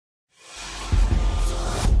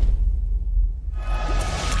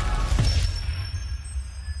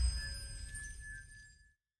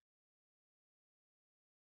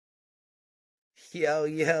Yo,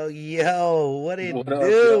 yo, yo, what it What up, do?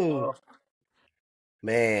 y'all?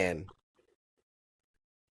 Man,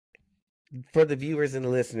 for the viewers and the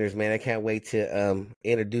listeners, man, I can't wait to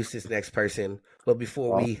introduce this next person. But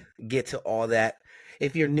before Well, we get to all that,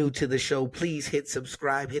 if you're new to the show, please hit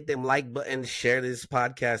subscribe, hit them like buttons, share this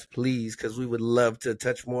podcast, please, because we would love to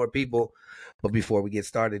touch more people. But before we get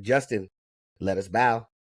started, Justin, let us bow.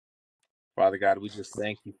 Father God, we just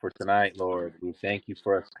thank you for tonight, Lord. We thank you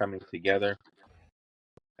for us coming together.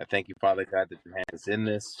 I thank you, Father God, that your hand is in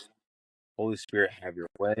this. Holy Spirit, have your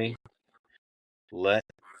way. Let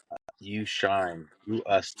you shine through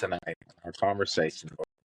us tonight in our conversation, Lord.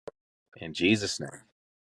 In Jesus' name,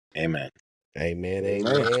 amen. Amen,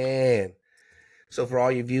 Amen. amen. So for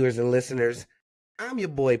all you viewers and listeners, I'm your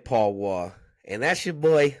boy Paul Wall, and that's your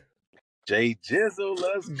boy Jay Jizzle,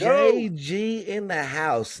 let's go. JG in the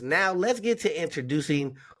house. Now let's get to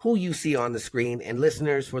introducing who you see on the screen. And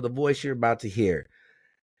listeners, for the voice you're about to hear,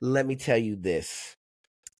 let me tell you this.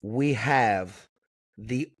 We have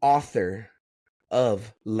the author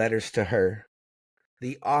of Letters to Her,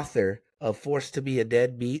 the author of Forced to be a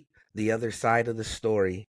Deadbeat, The Other Side of the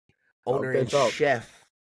Story, owner and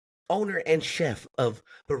chef of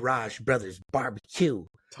Burrage Brothers Barbecue,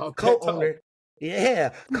 Talk that talk.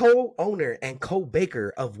 co-owner and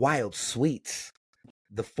co-baker of Wild Sweets,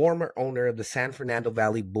 the former owner of the San Fernando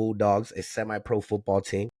Valley Bulldogs, a semi-pro football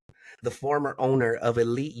team, the former owner of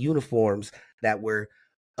Elite Uniforms that were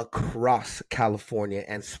across California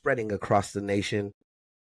and spreading across the nation,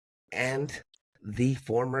 and the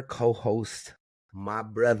former co-host, my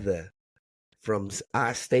brother from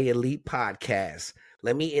I Stay Elite podcast.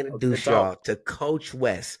 Let me introduce y'all to Coach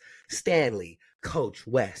Wes, Stanley, Coach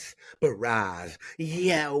Wes Burrage.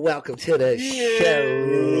 Yeah, welcome to the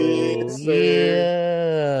show. Yes,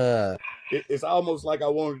 Yeah. It's almost like I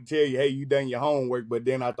wanted to tell you, hey, you done your homework, but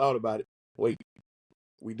then I thought about it. Wait,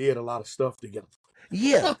 we did a lot of stuff together.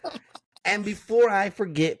 Yeah. And before I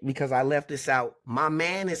forget, because I left this out, my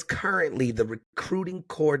man is currently the recruiting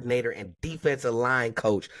coordinator and defensive line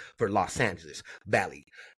coach for Los Angeles Valley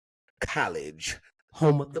College,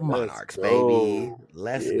 home of the Monarchs, baby.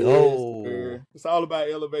 Let's go. Sir. It's all about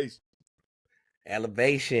elevation.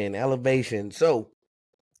 Elevation. So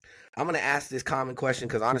I'm going to ask this common question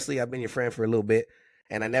because honestly, I've been your friend for a little bit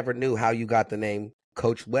and I never knew how you got the name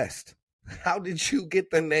Coach West. How did you get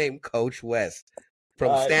the name Coach West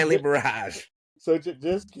from Stanley Burrage? So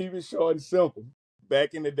just keep it short and simple.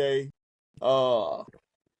 Back in the day,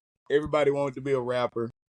 everybody wanted to be a rapper.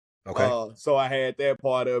 Okay. So I had that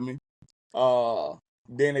part of me.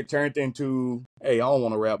 Then it turned into, hey, I don't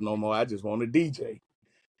want to rap no more. I just want to DJ.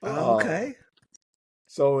 Okay.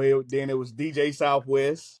 So then it was DJ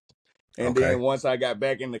Southwest. And Okay. then once I got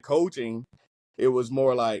back into coaching, it was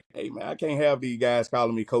more like, hey, man, I can't have these guys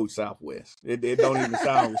calling me Coach Southwest. It don't even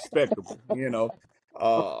sound respectable, you know.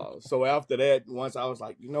 So after that, once I was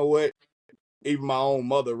like, you know what? Even my own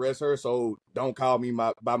mother, rest her soul, don't call me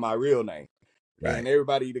by my real name. Right. And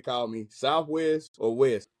everybody either call me Southwest or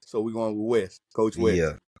West. So we're going with West, Coach West.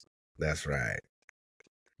 Yeah, that's right.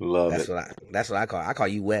 Love it. That's what I call. I call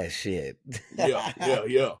you West. Shit.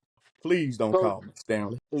 Yeah. Please don't call me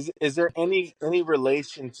Stanley. Is there any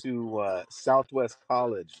relation to Southwest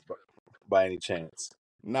College by any chance?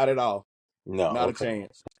 Not at all. No. Not Okay. a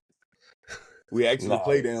chance. We actually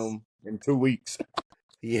play them in 2 weeks.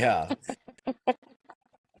 Yeah.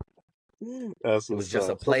 It was just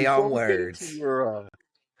a play on words. Your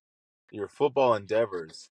football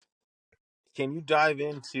endeavors, can you dive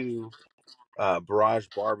into Barrage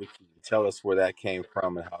Barbecue? Tell us where that came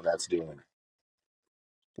from and how that's doing.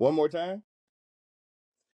 One more time.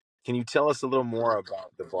 Can you tell us a little more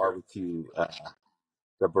about the barbecue,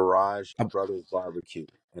 the Barrage Brothers Barbecue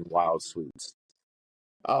and Wild Sweets?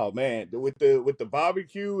 Oh man, with the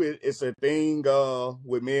barbecue, it's a thing.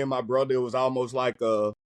 With me and my brother, it was almost like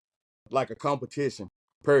a competition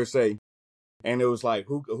per se, and it was like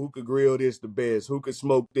who could grill this the best, who could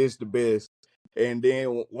smoke this the best, and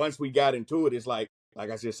then once we got into it, it's like I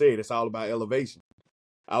just said, it's all about elevation.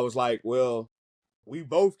 I was like, well, we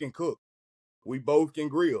both can cook, we both can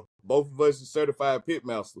grill, both of us are certified pit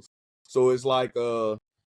masters, so it's like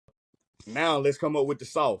now let's come up with the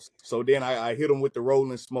sauce. So then I hit them with the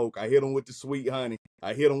rolling smoke. I hit them with the sweet honey.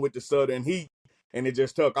 I hit them with the southern heat, and it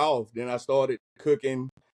just took off. Then I started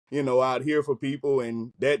cooking, out here for people,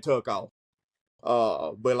 and that took off.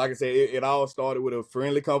 But like I said, it all started with a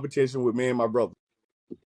friendly competition with me and my brother.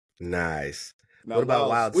 Nice. Now, what about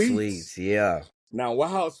Wild Sweets? Yeah. Now,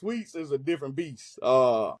 Wild Sweets is a different beast.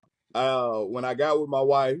 When I got with my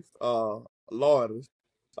wife, Lourdes,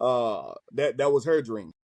 that was her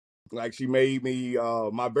dream. Like she made me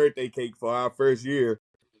my birthday cake for our first year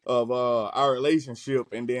of our relationship,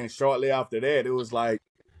 and then shortly after that, it was like,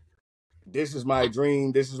 this is my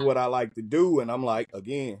dream. This is what I like to do, and I'm like,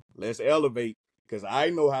 again, let's elevate because I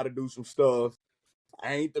know how to do some stuff.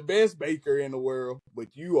 I ain't the best baker in the world, but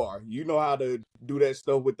you are. You know how to do that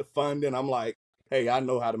stuff with the funding. I'm like, hey, I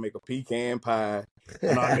know how to make a pecan pie.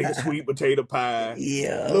 I know how to make a sweet potato pie,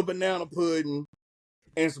 Yeah. little banana pudding,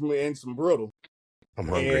 and some brittle. I'm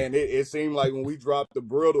hungry. And it seemed like when we dropped the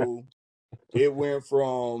brittle, it went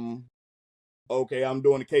from, okay, I'm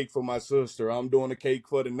doing a cake for my sister, I'm doing a cake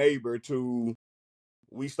for the neighbor, to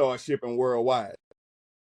we start shipping worldwide.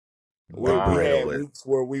 The We Wow. had brittle is. weeks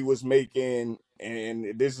where we was making,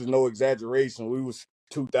 and this is no exaggeration, we was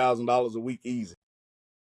 $2,000 a week easy.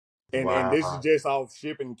 And this is Wow. just off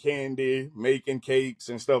shipping candy, making cakes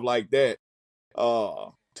and stuff like that.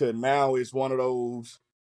 To now it's one of those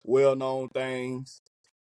well-known things.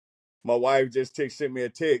 My wife just sent me a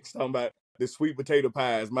text talking about the sweet potato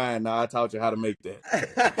pie is mine now. I taught you how to make that.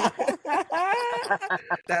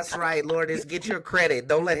 That's right, Lourdes. Get your credit.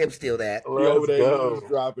 Don't let him steal that. He over Let's there go.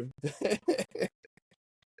 eavesdropping.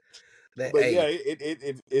 But yeah, Hey,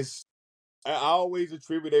 it's I always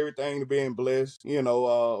attribute everything to being blessed. You know,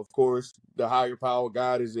 of course, the higher power,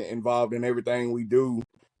 God, is involved in everything we do,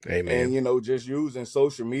 and amen. just using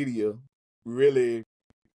social media really,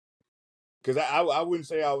 because I wouldn't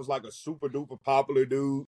say I was like a super duper popular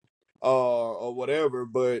dude or whatever,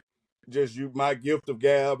 but just my gift of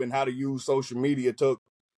gab and how to use social media took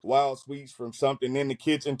Wild Sweets from something in the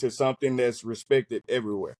kitchen to something that's respected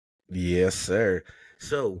everywhere. Yes, sir.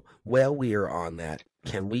 So, while we are on that,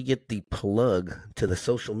 can we get the plug to the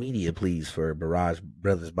social media, please, for Barrage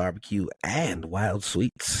Brothers Barbecue and Wild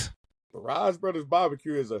Sweets? Barrage Brothers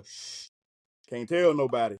Barbecue is a can't tell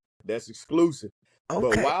nobody. That's exclusive. But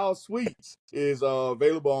Okay. Wild Sweets is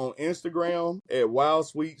available on Instagram at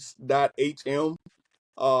wildsweets.hm.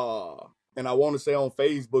 Uh, and I want to say on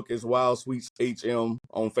Facebook is Wild Sweets HM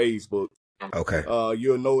on Facebook. Okay.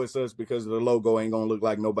 You'll know it's us because the logo ain't gonna look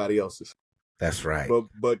like nobody else's. That's right.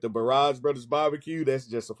 But the Barrage Brothers Barbecue, that's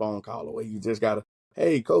just a phone call away. You just gotta,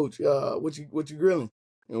 hey coach, what you grilling?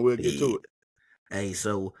 And we'll get to it. Hey,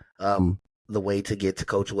 so the way to get to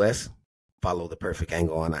Coach West, follow the perfect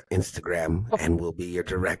angle on Instagram and we'll be your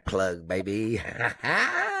direct plug, baby.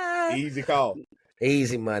 Easy call.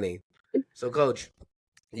 Easy money. So, Coach,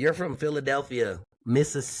 you're from Philadelphia,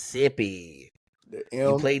 Mississippi. The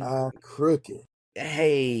You played M.I. Crooked.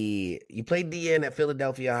 you played DN at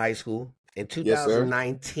Philadelphia High School in Yes, sir.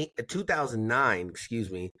 2009,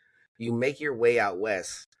 excuse me. You make your way out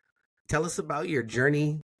west. Tell us about your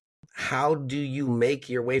journey. How do you make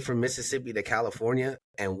your way from Mississippi to California,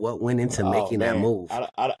 and what went into making that move?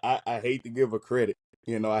 I hate to give a credit.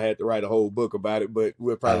 I had to write a whole book about it, but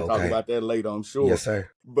we'll probably talk Okay. about that later, I'm sure. Yes, sir.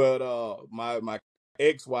 But my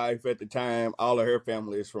ex-wife at the time, all of her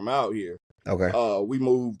family is from out here. Okay. We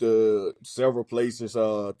moved to several places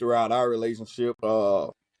throughout our relationship.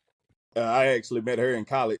 I actually met her in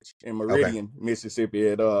college in Meridian, Mississippi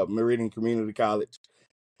at Meridian Community College.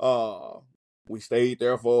 We stayed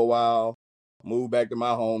there for a while, moved back to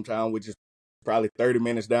my hometown, which is probably 30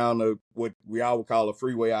 minutes down to what we all would call a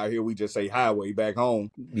freeway out here. We just say highway back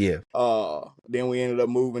home. Yeah. Then we ended up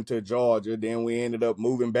moving to Georgia. Then we ended up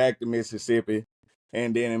moving back to Mississippi.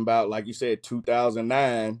 And then in about, like you said,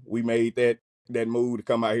 2009, we made that move to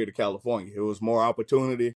come out here to California. It was more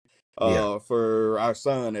opportunity for our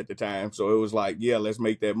son at the time. So it was like, yeah, let's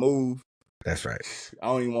make that move. That's right. I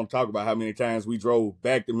don't even want to talk about how many times we drove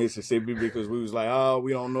back to Mississippi because we was like, oh,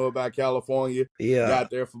 we don't know about California. Yeah. Got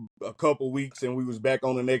there for a couple weeks and we was back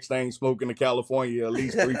on the next thing smoking to California at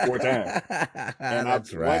least 3-4 times. And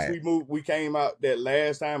That's once we came out that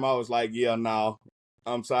last time, I was like, yeah, no,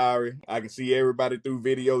 I'm sorry. I can see everybody through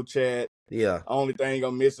video chat. Yeah. Only thing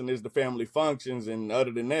I'm missing is the family functions. And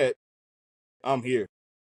other than that, I'm here.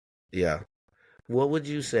 Yeah. What would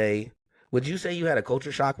you say? Would you say you had a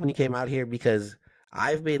culture shock when you came out here? Because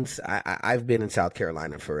I've been in South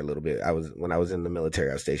Carolina for a little bit. When I was in the military,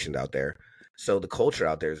 I was stationed out there. So the culture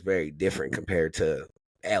out there is very different compared to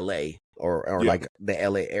LA or like the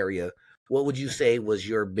LA area. What would you say was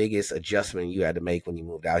your biggest adjustment you had to make when you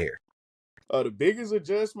moved out here? The biggest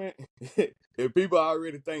adjustment, if people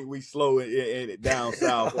already think we slow in down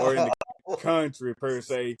south or in the country per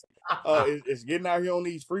se, it's getting out here on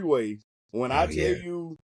these freeways. When I tell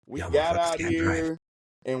you, we got out here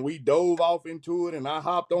and we dove off into it, and I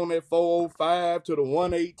hopped on that 405 to the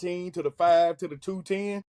 118 to the 5 to the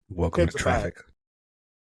 210. Welcome to traffic.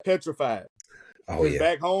 Petrified. Oh yeah.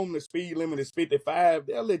 Back home, the speed limit is 55.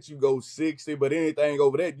 They'll let you go 60, but anything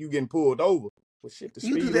over that, you getting pulled over. Well, shit, the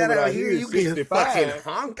You do speed that limit out out here, here is you get fucking 65.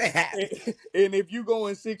 honked at. And if you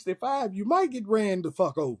going 65, you might get ran the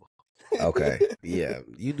fuck over. Okay. Yeah.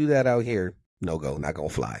 You do that out here, no go, not gonna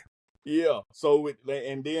fly. Yeah. So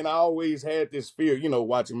and then I always had this fear,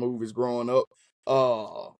 watching movies growing up.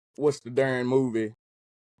 What's the darn movie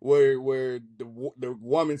where the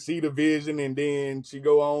woman see the vision and then she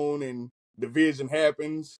go on and the vision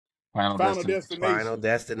happens? Final Final Destination. Final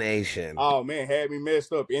Destination. destination. Oh man, had me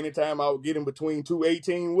messed up. Anytime I would get in between two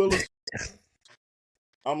 18-wheelers,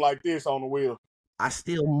 I'm like this on the wheel. I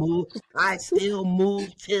still move. I still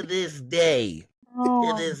move to this day.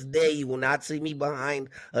 To this day, you will not see me behind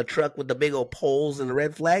a truck with the big old poles and the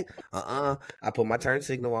red flag. I put my turn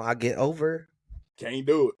signal on. I get over. Can't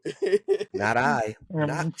do it. Not I.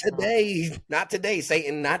 Not today. Not today,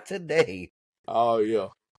 Satan. Not today. Oh yeah.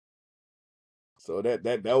 So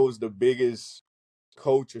that was the biggest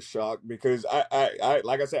culture shock because I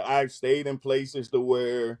like I said, I've stayed in places to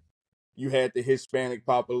where you had the Hispanic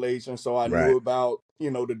population, so I knew Right. about,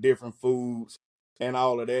 the different foods and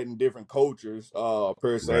all of that and different cultures,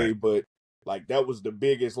 per se. Right. But like that was the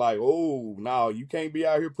biggest, like, oh no, you can't be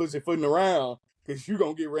out here pussyfooting around because you're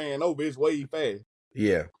gonna get ran over. It's way fast.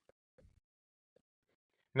 Yeah.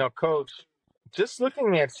 Now, Coach, just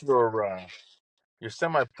looking at your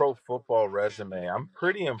semi-pro football resume, I'm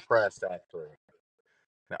pretty impressed, actually.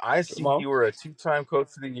 Now, I Come see on. you were a two-time Coach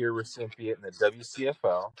of the Year recipient in the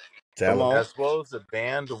WCFL, Tell Come him. on. as well as a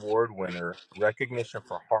band award winner, recognition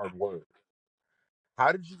for hard work.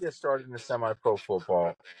 How did you get started in the semi-pro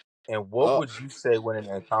football, and what Uh would you say when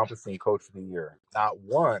accomplishing Coach of the Year? Not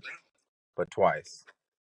once, but twice.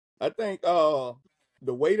 I think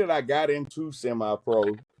the way that I got into semi pro,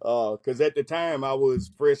 because at the time I was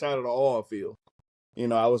fresh out of the oil field.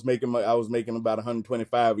 I was making about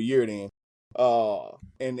 125 a year then.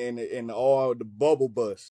 And the oil, the bubble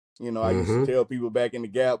bust. I used Mm-hmm. to tell people back in the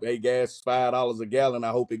Gap, hey, gas is $5 a gallon. I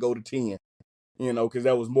hope it go to 10. Because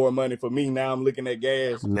that was more money for me. Now I'm looking at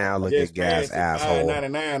gas Now look at just gas, passed at asshole.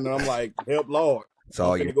 $5.99, and I'm like, help Lord, It's I'm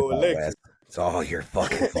all your finna go fault, Wes. electric. It's all your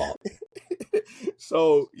fucking fault.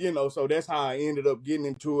 So so that's how I ended up getting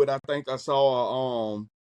into it. I think I saw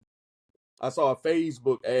a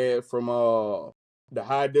Facebook ad from the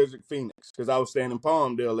High Desert Phoenix because I was staying in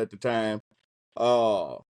Palmdale at the time.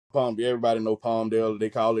 Palmdale, everybody know Palmdale. They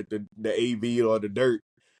call it the AV or the dirt.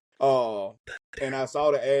 Uh, and I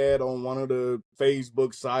saw the ad on one of the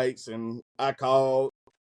Facebook sites, and I called,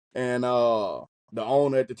 and the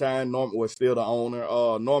owner at the time, Norma was still the owner.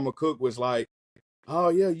 Norma Cook was like, oh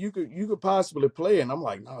yeah, you could possibly play. And I'm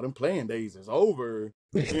like, no, them playing days is over.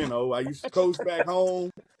 I used to coach back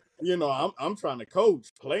home. I'm trying to coach.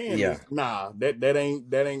 Playing Yeah. is that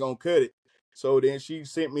ain't gonna cut it. So then she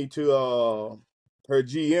sent me to her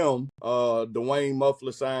GM, Dwayne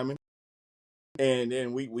Muffler Simon. And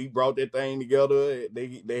then we brought that thing together.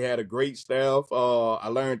 They had a great staff. I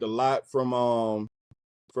learned a lot from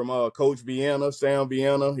Coach Vienna, Sam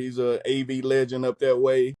Vienna. He's a AV legend up that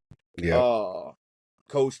way. Yeah.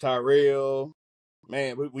 Coach Tyrell,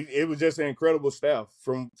 man, it was just an incredible staff.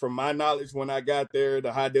 From my knowledge, when I got there,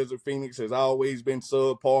 the High Desert Phoenix has always been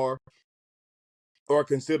subpar or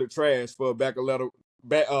considered trash for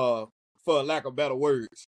for a lack of better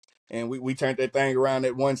words. And we turned that thing around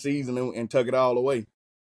that one season and took it all away.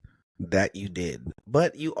 That you did.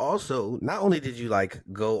 But you also, not only did you like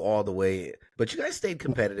go all the way, but you guys stayed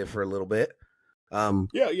competitive for a little bit.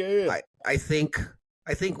 Yeah. I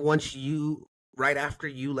think once you, right after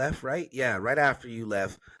you left, right? Yeah, right after you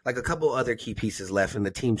left, like a couple other key pieces left and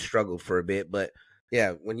the team struggled for a bit. But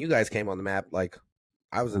yeah, when you guys came on the map, like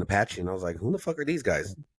I was in Apache and I was like, who the fuck are these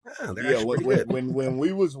guys? They're Yeah, actually pretty good. when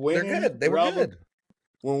we was They're winning, good. They were brother, good.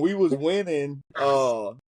 when we was winning,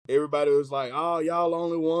 everybody was like, "Oh, y'all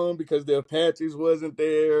only won because the Apaches wasn't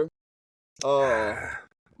there."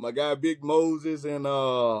 My guy Big Moses and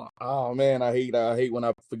oh man, I hate when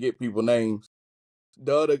I forget people's names.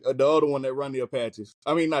 The other one that run the Apaches.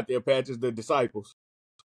 I mean, not the Apaches, the Disciples.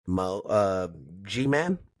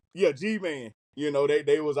 G-Man? Yeah, G-Man.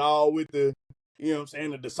 They was all with the, what I'm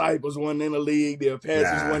saying, the Disciples wasn't in the league, the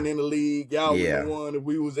Apaches wasn't in the league. Y'all wouldn't have Yeah. won if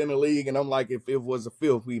we was in the league. And I'm like, if it was a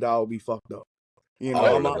fifth, we'd all be fucked up.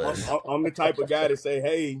 All of us. I'm the type of guy to say,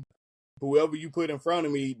 hey, whoever you put in front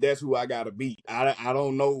of me, that's who I gotta beat. I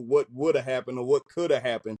don't know what would have happened or what could have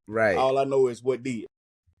happened. Right. All I know is what did.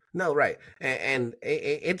 No, right. And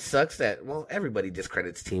it sucks that, well, everybody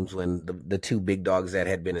discredits teams when the two big dogs that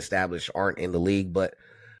had been established aren't in the league. But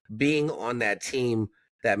being on that team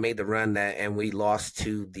that made the run and we lost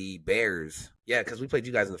to the Bears. Yeah, because we played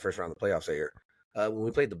you guys in the first round of the playoffs that year. When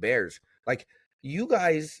we played the Bears, like you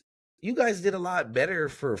guys you guys did a lot better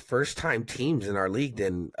for first time teams in our league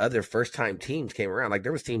than other first time teams came around. Like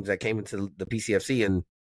there was teams that came into the PCFC and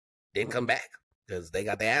didn't come back because they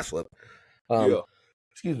got their ass whooped. Yeah.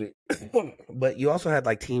 Excuse me. But you also had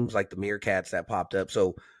like teams like the Meerkats that popped up.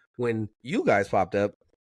 So when you guys popped up,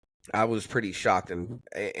 I was pretty shocked, and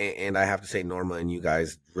I have to say Norma and you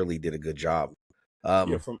guys really did a good job.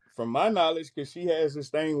 Yeah, from my knowledge, because she has this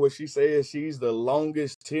thing where she says she's the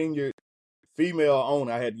longest tenured female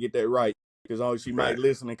owner. I had to get that right because she might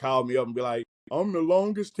listen and call me up and be like, "I'm the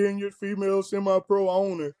longest tenured female semi-pro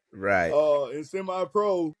owner, Right. in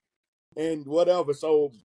semi-pro and whatever."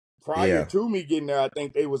 So prior to me getting there, I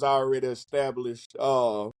think they was already established,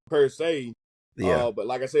 per se. Yeah. But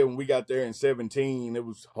like I said, when we got there in 2017, it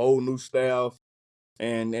was whole new staff,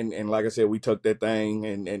 and like I said, we took that thing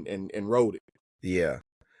and rode it. Yeah.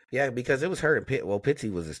 Yeah, because it was her and Pitt. Well,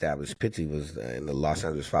 Pitsy was established. Pitsy was in the Los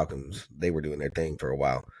Angeles Falcons. They were doing their thing for a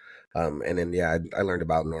while. And then, I learned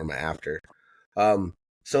about Norma after.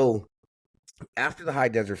 So after the High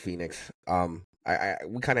Desert Phoenix,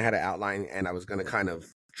 we kind of had an outline, and I was going to kind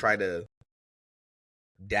of try to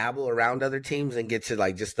dabble around other teams and get to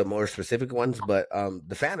like just the more specific ones. But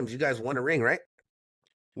the Phantoms, you guys won a ring, right?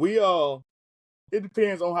 We it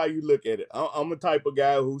depends on how you look at it. I'm a type of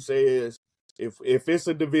guy who says if it's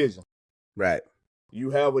a division, right,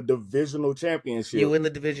 you have a divisional championship. You win the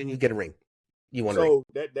division, you get a ring. You won a ring.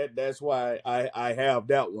 So that's why I have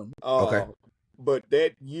that one. Okay. But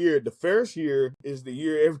that year, the first year is the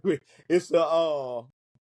year it's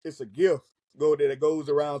a gift that goes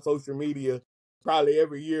around social media probably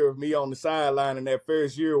every year of me on the sideline in that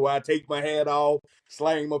first year where I take my hat off,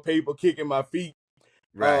 slang my paper, kicking my feet.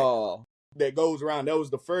 Right. That goes around. That was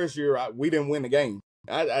the first year we didn't win the game.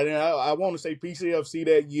 I want to say PCFC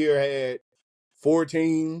that year had 4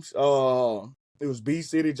 teams. It was B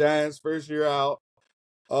City Giants first year out.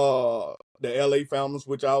 The LA Fountains,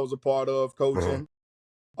 which I was a part of coaching.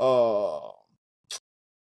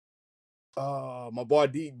 My boy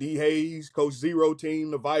D Hayes, Coach Zero team,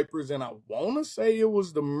 the Vipers, and I want to say it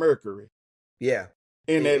was the Mercury. Yeah.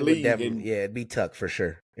 In that league. It'd be Tuck for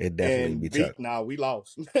sure. It'd definitely be Tuck. Nah, we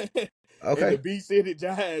lost. Okay. And the B City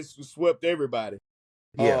Giants swept everybody.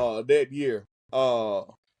 Yeah. That year. To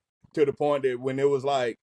the point that when it was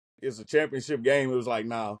like it's a championship game, it was like,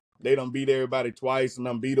 nah, they done beat everybody twice and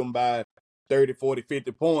done beat them by 30, 40,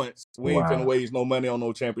 50 points. We ain't finna waste no money on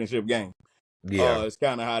no championship game. Yeah. It's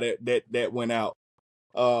kind of how that went out.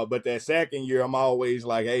 But that second year, I'm always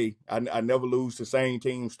like, hey, I never lose to same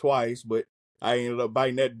teams twice, but I ended up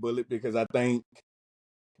biting that bullet because I think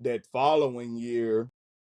that following year,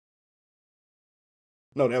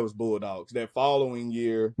 no, that was Bulldogs. That following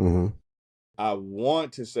year, I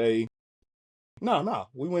want to say, no,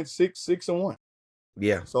 we went 6-1.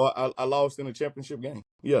 Yeah. So I lost in the championship game.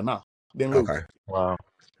 Yeah, didn't lose. Okay. Wow.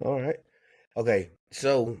 All right. Okay.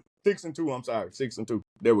 So 6-2. I'm sorry, 6-2.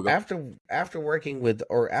 There we go. After working with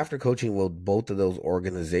or after coaching with both of those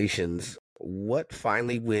organizations, what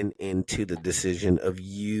finally went into the decision of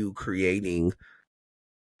you creating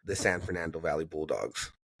the San Fernando Valley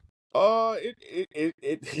Bulldogs?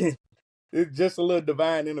 It's just a little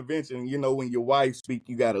divine intervention. You know, when your wife speaks,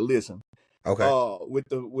 you got to listen. Okay.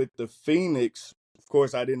 With the Phoenix, of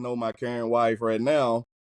course, I didn't know my current wife right now,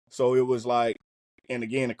 so it was like, and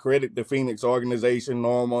again, to credit the Phoenix organization,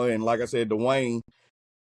 Norma, and like I said, Dwayne,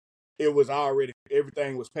 it was already,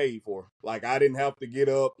 everything was paid for. Like I didn't have to get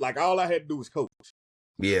up. Like all I had to do was coach.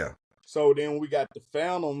 Yeah. So then we got the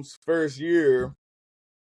Phantoms first year.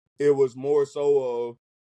 It was more so of,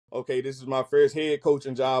 okay, this is my first head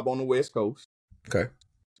coaching job on the West Coast. Okay.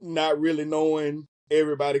 Not really knowing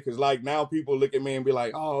everybody, because like now people look at me and be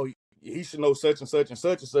like, oh, he should know such and such and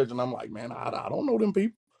such and such. And I'm like, man, I don't know them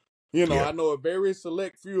people. You know, I know a very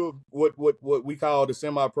select few of what we call the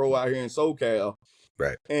semi-pro out here in SoCal.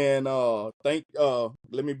 Right. And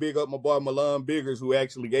let me big up my boy Milan Biggers, who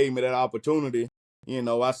actually gave me that opportunity. You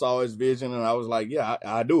know, I saw his vision and I was like, yeah,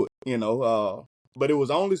 I do it, you know. But it was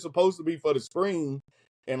only supposed to be for the spring.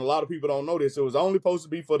 And a lot of people don't know this. It was only supposed to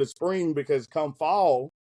be for the spring because come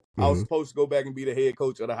fall, I was supposed to go back and be the head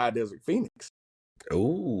coach of the High Desert Phoenix.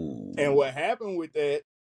 Ooh. And what happened with that,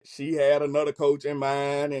 she had another coach in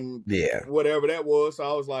mind and whatever that was. So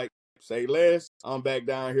I was like, say less. I'm back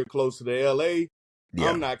down here close to the LA. Yeah.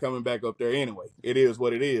 I'm not coming back up there anyway. It is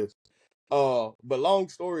what it is. But long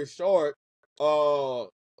story short, the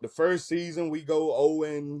first season we go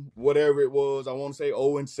 0 whatever it was. I want to say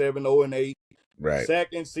 0-7, 0-8. Right.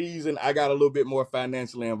 Second season, I got a little bit more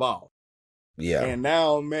financially involved. Yeah. And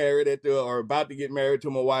now I'm married about to get married to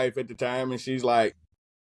my wife at the time, and she's like,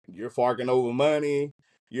 "You're forking over money.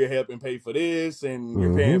 you're helping pay for this and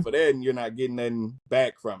you're paying Mm-hmm. for that and you're not getting nothing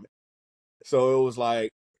back from it. So it was like,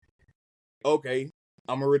 okay,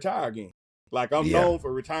 I'm gonna retire again. Like I'm Yeah. known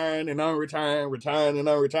for retiring and unretiring, retiring and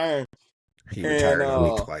unretiring. He And retired on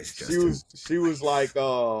me twice, Justin. she was like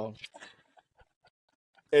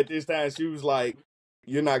at this time she was like,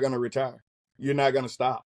 you're not gonna retire. You're not gonna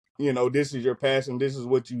stop. You know, this is your passion, this is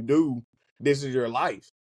what you do, this is your life.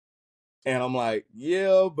 And I'm like,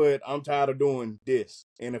 yeah, but I'm tired of doing this.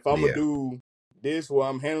 And if I'm gonna Yeah. do this where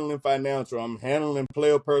I'm handling financial, I'm handling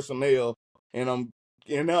player personnel, and I'm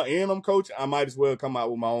coaching, I might as well come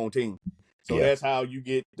out with my own team. So Yeah. that's how you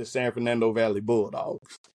get the San Fernando Valley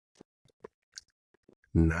Bulldogs.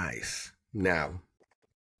 Nice. Now,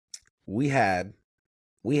 we had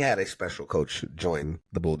a special coach join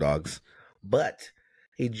the Bulldogs, but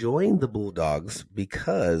he joined the Bulldogs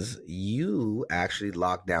because you actually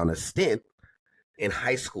locked down a stint in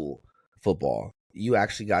high school football. You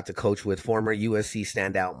actually got to coach with former USC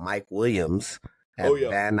standout Mike Williams at Oh yeah.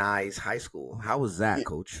 Van Nuys High School. How was that, Yeah.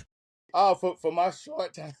 Coach? For my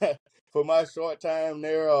short time for my short time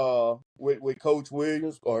there with Coach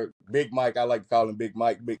Williams, or Big Mike, I like to call him Big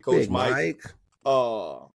Mike, Big Coach Big Mike.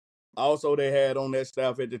 Mike. Also they had on that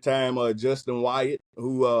staff at the time Justin Wyatt,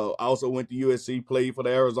 who also went to USC, played for the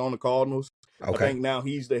Arizona Cardinals. I Okay. think now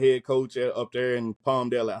he's the head coach up there in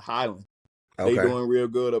Palmdale at Highland. They Okay. doing real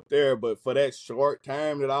good up there. But for that short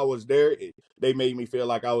time that I was there, they made me feel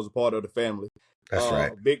like I was a part of the family. That's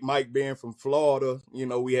right. Big Mike being from Florida, you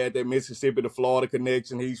know, we had that Mississippi to Florida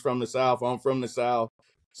connection. He's from the South, I'm from the South.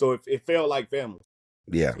 So it felt like family,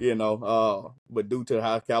 Yeah. you know. But due to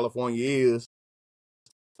how California is,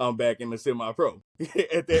 I'm back in the semi-pro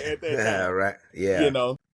at that time. Right. Yeah. You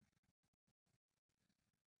know.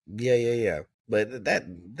 Yeah. But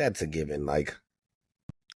that's a given. Like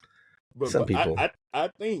some But people. I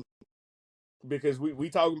think because we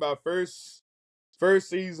talking about first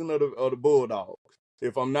season of the Bulldogs,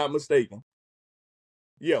 if I'm not mistaken.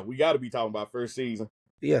 Yeah, we got to be talking about first season.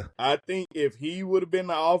 Yeah. I think if he would have been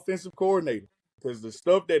the offensive coordinator, because the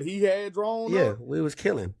stuff that he had drawn Yeah, up, we was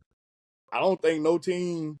killing. I don't think no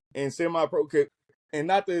team in semi-pro could. And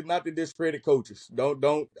not to discredit coaches.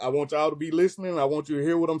 Don't. I want y'all to be listening. I want you to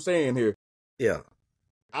hear what I'm saying here. Yeah.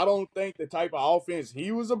 I don't think the type of offense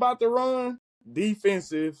he was about to run,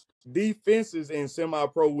 defenses in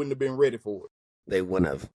semi-pro wouldn't have been ready for it. They wouldn't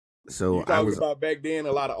have. So You talking about back then,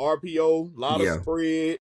 a lot of RPO, a lot of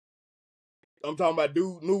spread. I'm talking about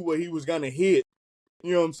dude knew what he was gonna hit.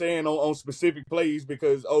 You know what I'm saying, on specific plays,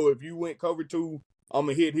 because if you went cover 2, I'm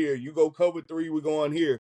gonna hit here. You go cover 3, we're going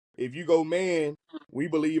here. If you go man, we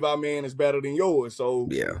believe our man is better than yours. So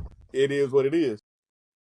yeah, it is what it is.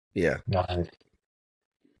 Yeah. Nice.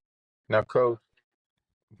 Now, Coach,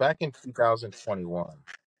 back in 2021,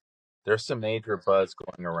 there's some major buzz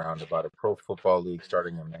going around about a pro football league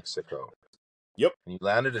starting in Mexico. Yep. And you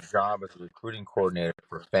landed a job as a recruiting coordinator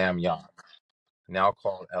for FAM Yacht, now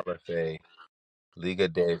called LFA, Liga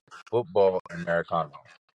de Football Americano.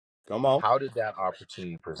 Come on. How did that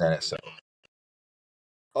opportunity present itself?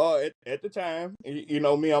 At the time, you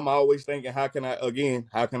know me, I'm always thinking, how can I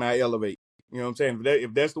elevate? You know what I'm saying?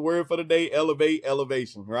 If that's the word for the day,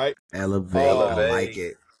 elevation, right? Elevate. I like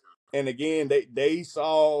it. And again, they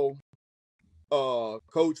saw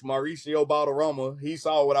Coach Mauricio Balderrama. He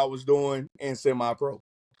saw what I was doing in semi-pro.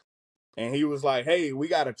 And he was like, hey, we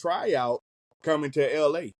got a tryout coming to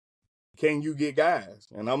LA. Can you get guys?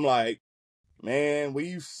 And I'm like, man,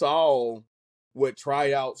 we saw what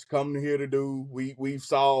tryouts come here to do. We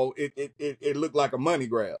saw it looked like a money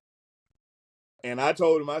grab. And I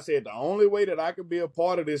told him, I said, the only way that I could be a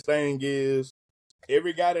part of this thing is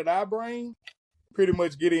every guy that I bring pretty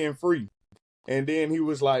much get in free. And then he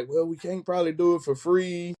was like, well, we can't probably do it for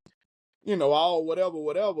free, you know, all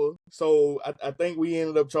whatever. So I think we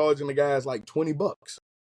ended up charging the guys like $20.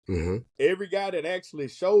 Mm-hmm. Every guy that actually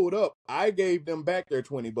showed up, I gave them back their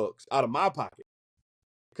 $20 out of my pocket,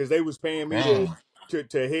 because they was paying me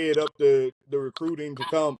to head up the recruiting to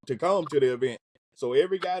come to the event. So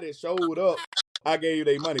every guy that showed up, I gave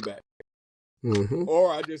their money back. Mm-hmm.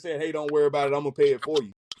 Or I just said, hey, don't worry about it, I'm gonna pay it for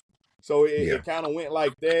you. So it kind of went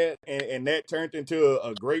like that, and that turned into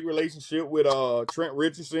a great relationship with Trent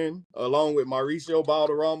Richardson, along with Mauricio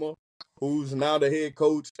Balderrama, who's now the head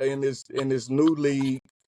coach in this new league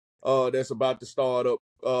that's about to start up.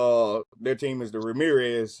 Their team is the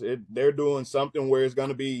Ramirez. They're doing something where it's going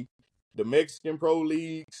to be the Mexican pro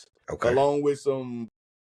leagues, along with some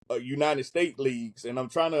United States leagues, and I'm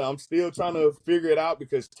still trying to figure it out,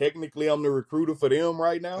 because technically I'm the recruiter for them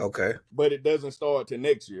right now. Okay. But it doesn't start till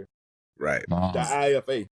next year. Right. The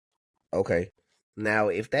IFA. Okay. Now,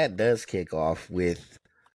 if that does kick off with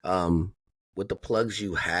With the plugs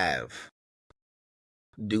you have,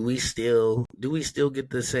 do we still get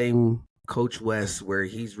the same Coach West where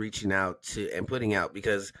he's reaching out to and putting out?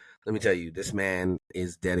 Because let me tell you, this man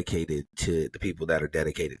is dedicated to the people that are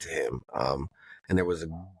dedicated to him. And there was a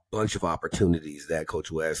bunch of opportunities that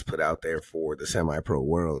Coach West put out there for the semi-pro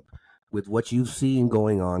world. With what you've seen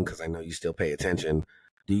going on, because I know you still pay attention,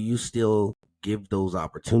 do you still give those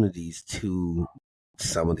opportunities to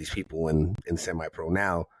some of these people in semi-pro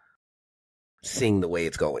now, seeing the way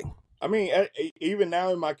it's going? I mean, even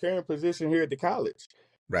now in my current position here at the college,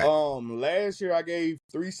 Right. last year I gave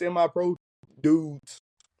 3 semi-pro dudes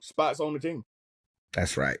spots on the team.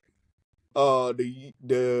 That's right.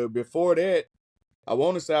 The before that, I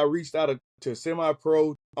want to say I reached out to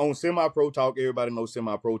semi-pro on semi-pro talk. Everybody knows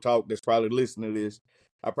semi-pro talk that's probably listening to this.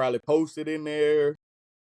 I probably posted in there,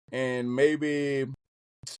 and maybe I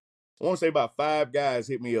want to say about 5 guys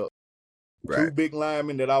hit me up. Right. 2 big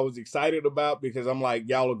linemen that I was excited about because I'm like,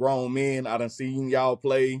 y'all are grown men. I done seen y'all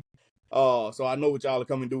play. So I know what y'all are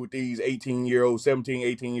coming to do with these 18-year-old, 17,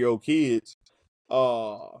 18-year-old kids.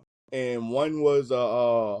 And one was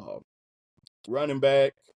a running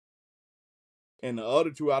back, and the other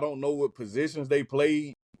 2, I don't know what positions they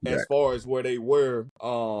played as far as where they were.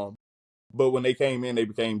 But when they came in, they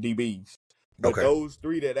became DBs. But those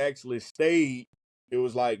 3 that actually stayed, it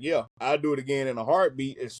was like, yeah, I'll do it again in a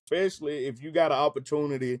heartbeat, especially if you got an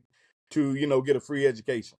opportunity to, get a free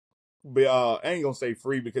education. But I ain't gonna say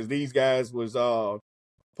free because these guys was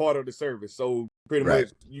part of the service. So pretty much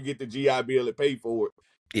you get the GI Bill that paid for it.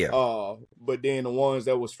 Yeah. But then the ones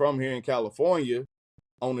that was from here in California,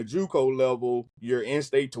 on the JUCO level, your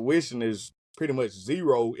in-state tuition is pretty much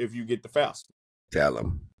zero if you get the FAFSA. Tell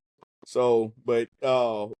them. So, but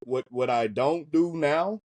what I don't do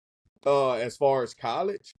now, as far as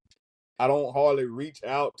college, I don't hardly reach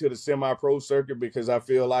out to the semi-pro circuit because I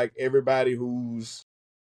feel like everybody who's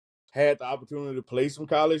had the opportunity to play some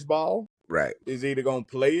college ball is either going to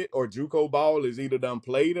play it, or JUCO ball is either done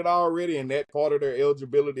played it already and that part of their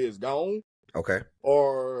eligibility is gone. Okay.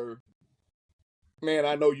 Or, man,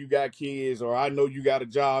 I know you got kids, or I know you got a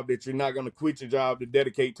job that you're not going to quit your job to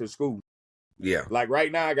dedicate to school. Yeah. Like right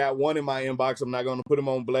now, I got one in my inbox. I'm not going to put him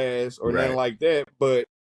on blast or nothing like that, but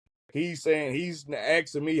he's saying, he's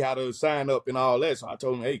asking me how to sign up and all that. So I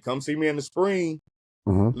told him, hey, come see me in the spring.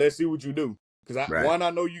 Let's see what you do. Because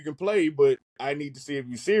I know you can play, but I need to see if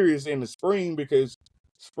you're serious in the spring, because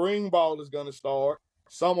spring ball is going to start.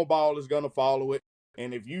 Summer ball is going to follow it.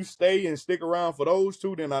 And if you stay and stick around for those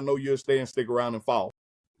 2, then I know you'll stay and stick around and fall.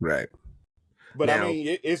 Right. But now, I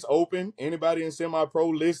mean, it's open. Anybody in semi-pro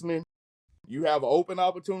listening, you have an open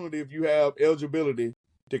opportunity if you have eligibility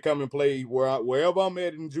to come and play wherever I'm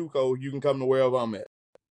at in JUCO. You can come to wherever I'm at.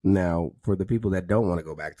 Now, for the people that don't want to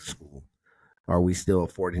go back to school, are we still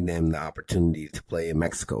affording them the opportunity to play in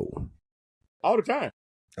Mexico? All the time.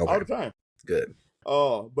 Okay. All the time. Good.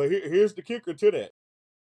 But here's the kicker to that.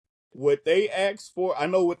 What they asked for, I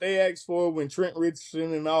know what they asked for when Trent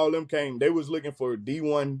Richardson and all them came. They was looking for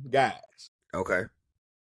D1 guys. Okay.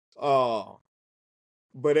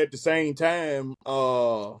 But at the same time,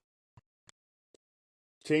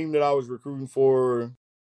 team that I was recruiting for,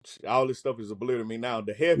 all this stuff is a blur to me now.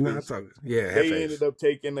 The Heifers, they ended up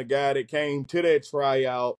taking the guy that came to that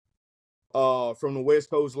tryout from the West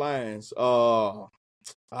Coast Lions.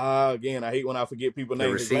 Again, I hate when I forget people's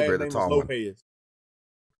names. His last name is Lopez.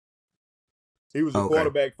 He was a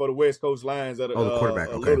quarterback for the West Coast Lions at a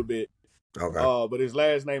little bit. Okay. But his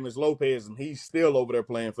last name is Lopez, and he's still over there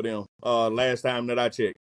playing for them. Last time that I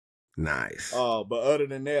checked. Nice. But other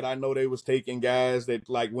than that, I know they was taking guys that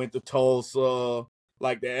like went to Tulsa,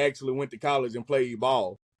 like they actually went to college and played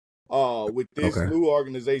ball. With this new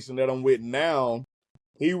organization that I'm with now,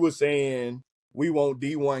 he was saying we want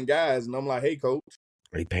D1 guys, and I'm like, hey, coach,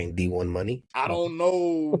 are you paying D1 money? I don't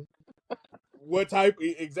know what type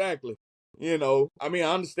exactly. I mean,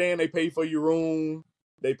 I understand they pay for your room,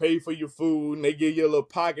 they pay for your food, and they give you a little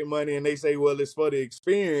pocket money, and they say, well, it's for the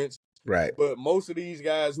experience. Right. But most of these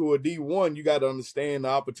guys who are D1, you got to understand the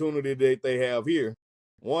opportunity that they have here.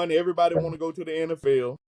 One, everybody want to go to the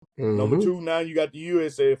NFL. Number 2, now you got the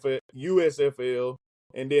USFL,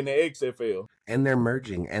 and then the XFL. And they're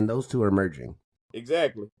merging, and those 2 are merging.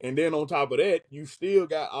 Exactly. And then on top of that, you still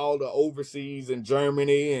got all the overseas in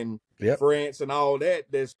Germany and France and all that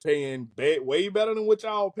that's paying way better than what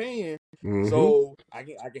y'all paying. So I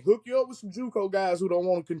can hook you up with some JUCO guys who don't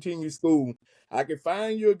want to continue school. I can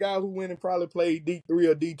find you a guy who went and probably played D3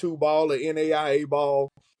 or D2 ball or NAIA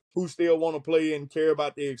ball who still want to play and care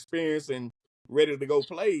about the experience and ready to go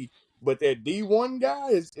play. But that D1 guy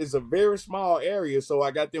is a very small area, so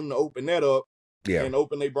I got them to open that up. Yeah. and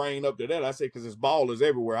open their brain up to that. I say because it's ballers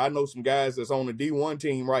everywhere. I know some guys that's on the D1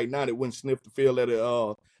 team right now that wouldn't sniff the field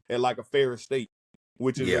at like a Ferris State,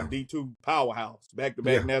 which is a Yeah. D2 powerhouse,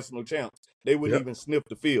 back-to-back Yeah. national champs. They wouldn't Yep. even sniff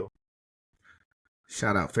the field.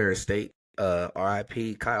 Shout out Ferris State.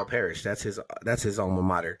 RIP Kyle Parrish. That's his alma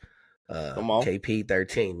mater. Come on. KP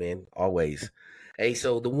 13, man. Always. Hey,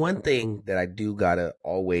 so the one thing that I do gotta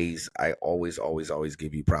always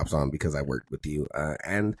give you props on because I worked with you.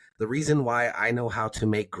 And the reason why I know how to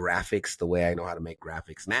make graphics the way I know how to make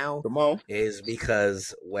graphics now Come on. is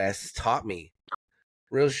because Wes taught me.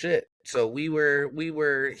 Real shit. So we were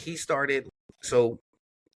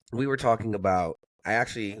talking about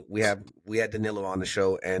we had Danilo on the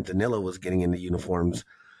show, and Danilo was getting into uniforms,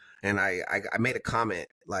 and I made a comment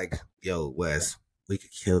like, yo, Wes, we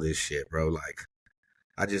could kill this shit, bro. Like,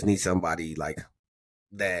 I just need somebody like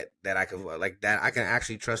that I can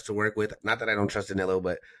actually trust to work with. Not that I don't trust Danilo,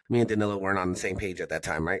 but me and Danilo weren't on the same page at that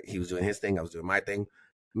time, right? He was doing his thing, I was doing my thing.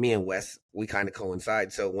 Me and Wes, we kind of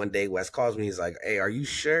coincide. So one day Wes calls me, he's like, hey, are you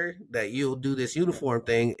sure that you'll do this uniform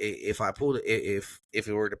thing if I pull it, if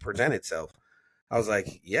it were to present itself? I was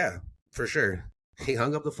like, yeah, for sure. He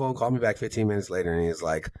hung up the phone, called me back 15 minutes later, and he's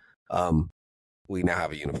like, we now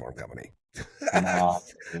have a uniform company. I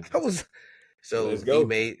was so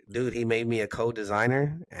he made me a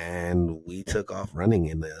co-designer, and we took off running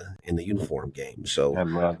in the uniform game. So I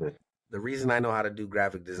love it. the reason I know how to do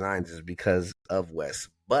graphic designs is because of Wes.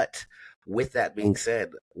 But with that being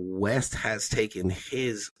said, West has taken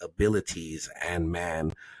his abilities, and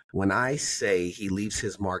man, when I say he leaves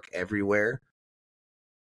his mark everywhere,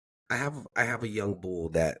 I have a young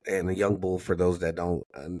bull and a young bull, for those that don't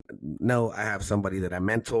know, I have somebody that I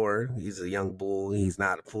mentor. He's a young bull. He's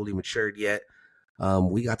not fully matured yet.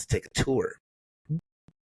 We got to take a tour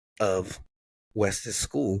of West's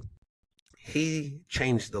school. He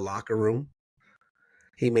changed the locker room.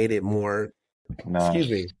 He made it more,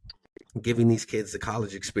 giving these kids the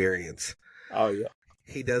college experience. Oh, yeah.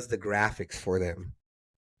 He does the graphics for them.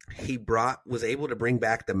 He was able to bring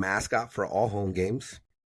back the mascot for all home games.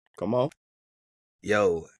 Come on.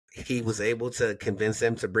 Yo, he was able to convince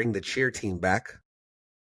them to bring the cheer team back.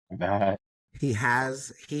 Nah.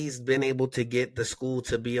 He's been able to get the school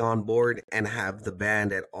to be on board and have the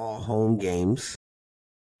band at all home games.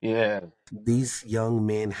 Yeah. These young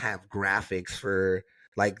men have graphics for,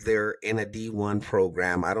 like, they're in a D1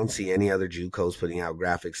 program. I don't see any other JUCOs putting out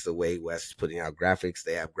graphics the way West is putting out graphics.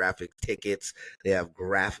 They have graphic tickets. They have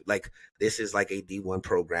this is like a D1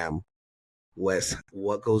 program. Wes,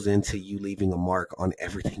 what goes into you leaving a mark on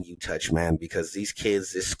everything you touch, man? Because these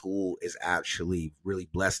kids, this school is actually really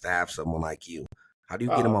blessed to have someone like you. How do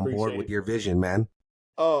you get them on board with your vision, man?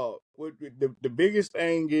 The biggest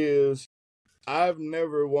thing is I've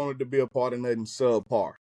never wanted to be a part of nothing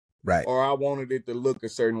subpar. Right. Or I wanted it to look a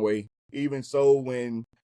certain way. Even so, when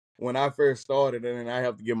I first started, and I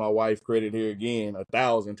have to give my wife credit here again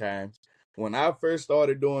 1,000 times. When I first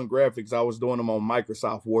started doing graphics, I was doing them on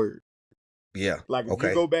Microsoft Word. Yeah. Like, if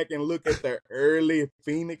you go back and look at the early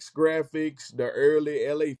Phoenix graphics, the early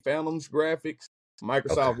LA Phantoms graphics,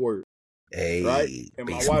 Microsoft Word. Hey, right? And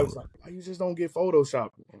my wife was like, why you just don't get Photoshop?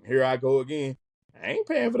 And here I go again. I ain't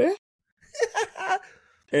paying for that.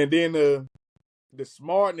 And then the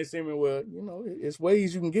smartness in me, well, it's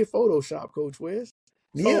ways you can get Photoshop, Coach West.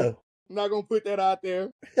 So, yeah. I'm not going to put that out there,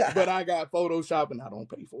 but I got Photoshop and I don't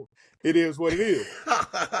pay for it. It is what it is.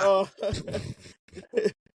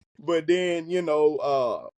 But then, he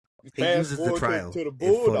uses the trial. To the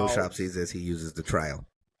Bulldogs. If Photoshop sees this, he uses the trial.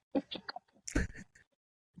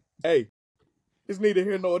 Hey, it's neither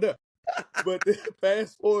here nor there. But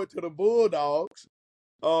fast forward to the Bulldogs.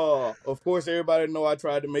 Of course, everybody know I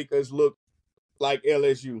tried to make us look like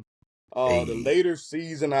LSU. The later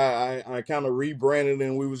season, I kind of rebranded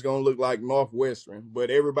and we was gonna look like Northwestern.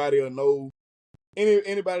 But everybody will know.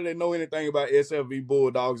 Anybody that know anything about SFV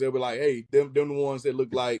Bulldogs, they'll be like, hey, them the ones that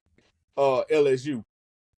look like LSU.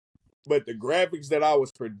 But the graphics that I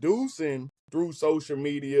was producing through social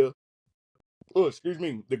media, the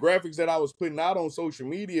graphics that I was putting out on social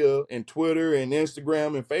media and Twitter and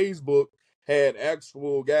Instagram and Facebook had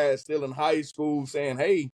actual guys still in high school saying,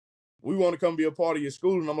 hey, we want to come be a part of your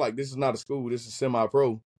school. And I'm like, this is not a school. This is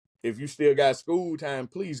semi-pro. If you still got school time,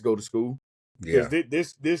 please go to school. Because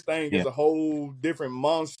this thing is a whole different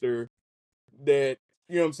monster that,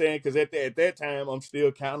 you know what I'm saying? Because at that time, I'm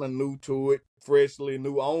still kind of new to it, freshly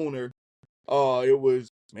new owner. It was,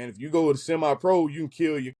 man, if you go to semi-pro, you can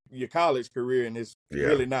kill your college career, and it's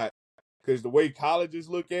really not. Because the way colleges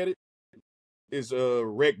look at it is a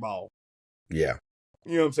rec ball. Yeah.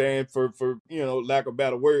 You know what I'm saying? For lack of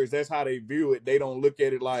better words, that's how they view it. They don't look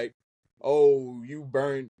at it like, oh, you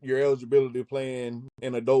burnt your eligibility playing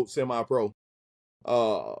in adult semi-pro.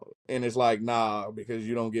 And it's like, nah, because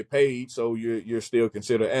you don't get paid, so you're still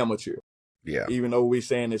considered amateur, Yeah. even though we're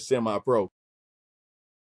saying it's semi-pro.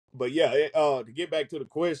 But yeah, to get back to the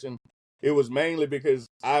question, it was mainly because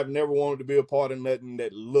I've never wanted to be a part of nothing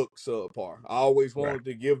that looks subpar. I always wanted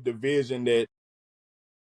to give the vision that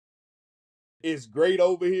it's great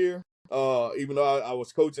over here. Even though I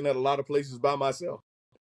was coaching at a lot of places by myself.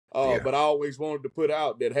 But I always wanted to put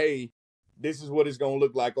out that, hey, this is what it's going to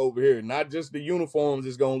look like over here. Not just the uniforms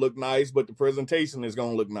is going to look nice, but the presentation is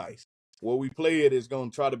going to look nice. What we play it is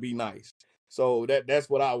going to try to be nice. So that's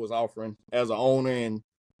what I was offering as an owner. And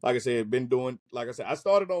like I said, been doing, like I said, I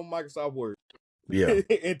started on Microsoft Word. Yeah.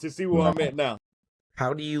 And to see where I'm at now.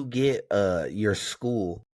 How do you get your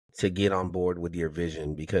school to get on board with your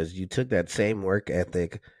vision? Because you took that same work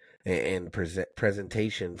ethic and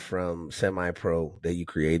presentation from semi-pro that you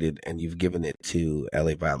created, and you've given it to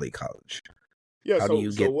LA Valley College. Yeah. How do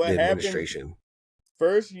you get what the happened, administration?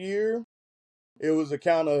 first year, it was a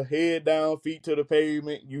kind of head down, feet to the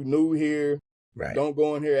pavement. You new here. Right. Don't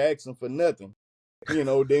go in here asking for nothing.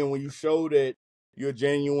 Then when you show that you're a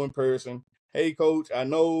genuine person, hey, coach, I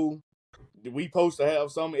know we supposed to have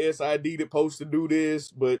some SID that supposed to do this,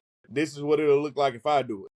 but this is what it'll look like if I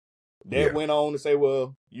do it. That went on to say,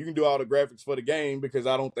 well, you can do all the graphics for the game because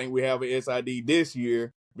I don't think we have an SID this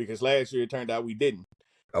year because last year it turned out we didn't.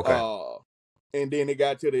 Okay. And then it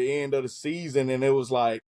got to the end of the season and it was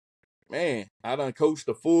like, man, I done coached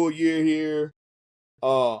a full year here.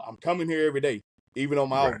 I'm coming here every day, even on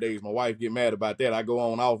my off days. My wife get mad about that. I go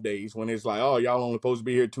on off days when it's like, oh, y'all only supposed to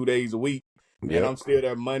be here 2 days a week, and I'm still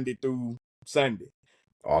there Monday through Sunday.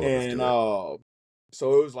 All of us do it.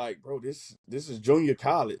 So it was like, bro, this is junior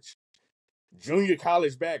college. Junior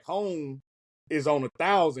college back home is on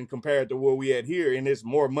 1,000 compared to where we at here, and it's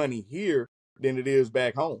more money here than it is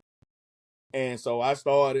back home. And so I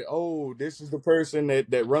started, oh, this is the person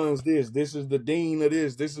that runs this. This is the dean of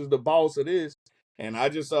this. This is the boss of this. And I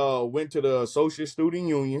just went to the Associate Student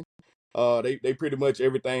Union. They pretty much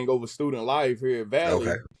everything over student life here at Valley.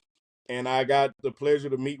 Okay. And I got the pleasure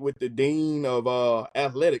to meet with the dean of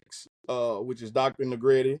athletics, which is Dr.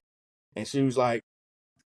 Negretti. And she was like,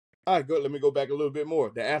 all right, good. Let me go back a little bit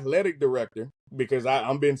more. The athletic director, because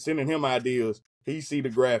I've been sending him ideas. He see the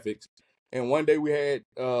graphics. And one day we had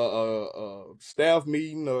a staff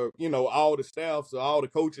meeting, or all the staff, so all the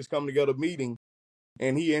coaches come together meeting,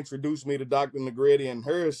 and he introduced me to Dr. Negretti and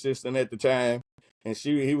her assistant at the time, and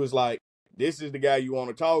he was like, "This is the guy you want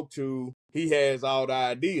to talk to. He has all the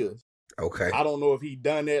ideas." Okay. I don't know if he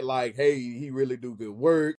done that like, "Hey, he really do good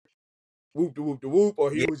work," whoop de whoop de whoop, or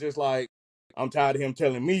he was just like, "I'm tired of him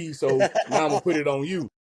telling me, so now I'm gonna put it on you."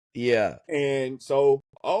 Yeah. And so,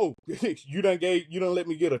 you done let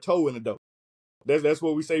me get a toe in the dough. That's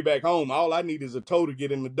what we say back home. All I need is a toe to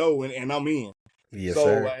get in the dough, and I'm in. Yes, so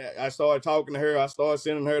sir. I started talking to her. I started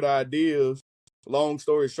sending her the ideas. Long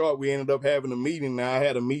story short, we ended up having a meeting. Now I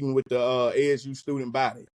had a meeting with the ASU student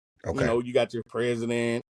body. Okay. You got your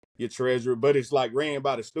president, your treasurer, but it's like ran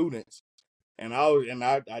by the students. And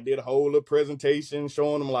I did a whole little presentation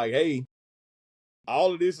showing them like, hey,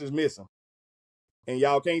 all of this is missing. And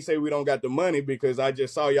y'all can't say we don't got the money because I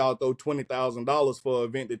just saw y'all throw $20,000 for an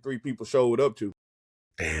event that 3 people showed up to.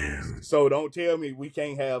 Damn. So don't tell me we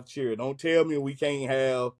can't have cheer. Don't tell me we can't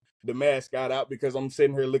have the mascot out because I'm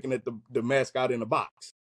sitting here looking at the mascot in the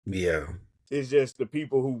box. Yeah. It's just the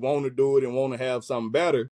people who want to do it and want to have something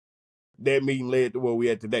better. That meeting led to where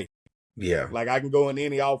we at today. Yeah. Like I can go in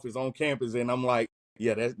any office on campus and I'm like,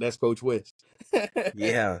 yeah, that's Coach West.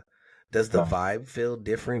 Yeah. Does the vibe feel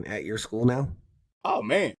different at your school now? Oh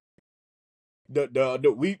man.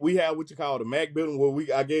 We have what you call the MAC building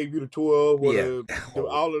where I gave you the tour of where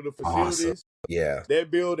all of the facilities. Awesome. Yeah.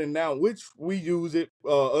 That building now, which we use it,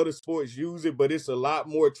 other sports use it, but it's a lot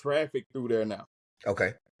more traffic through there now.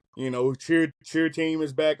 Okay. Cheer team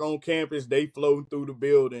is back on campus. They floating through the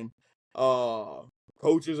building.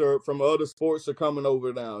 Coaches are from other sports are coming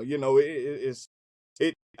over now. I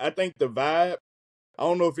think the vibe, I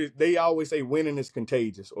don't know if they always say winning is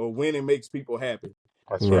contagious or winning makes people happy.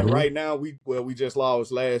 That's And right. right now we just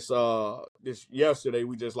lost yesterday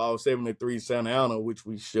we just lost 7-3 Santa Ana, which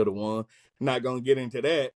we should have won. Not gonna get into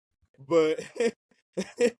that. But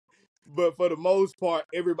but for the most part,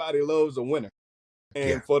 everybody loves a winner.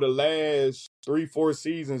 And for the last 3-4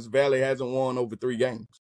 seasons, Valley hasn't won over 3 games.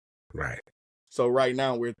 Right. So right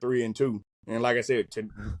now we're 3-2. And like I said,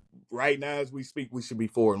 right now as we speak, we should be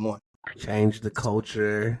 4-1. Change the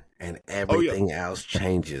culture and everything else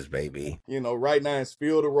changes, baby. Right now it's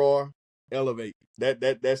Field of Roar. elevate.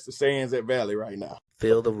 That's the sayings at Valley right now.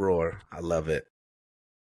 Feel the roar. I love it.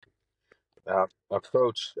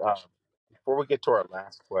 Coach, before we get to our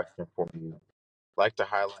last question for you, I'd like to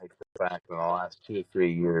highlight the fact that in the last 2 to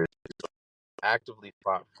 3 years, actively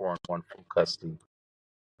fought for and won full custody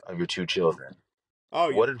of your 2 children. Oh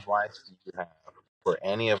yeah. What advice do you have for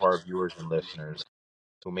any of our viewers and listeners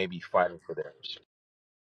who may be fighting for theirs?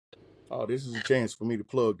 Oh, this is a chance for me to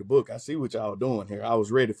plug the book. I see what y'all doing here. I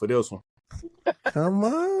was ready for this one. Come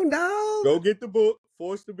on, dog. Go get the book,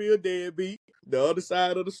 Forced to Be a Deadbeat, the other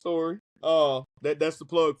side of the story. That's the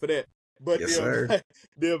plug for that. But Yes, sir.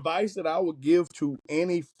 the advice that I would give to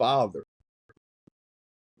any father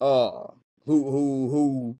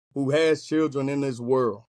who has children in this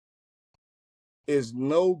world is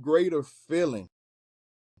no greater feeling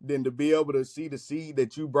than to be able to see the seed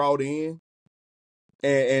that you brought in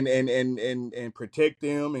and protect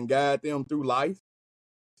them and guide them through life.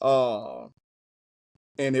 And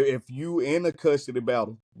if you in a custody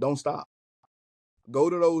battle, don't stop. Go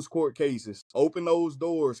to those court cases, open those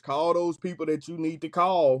doors, call those people that you need to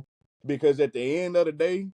call, because at the end of the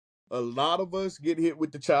day, a lot of us get hit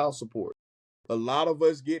with the child support. A lot of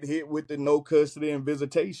us get hit with the no custody and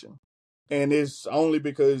visitation. And it's only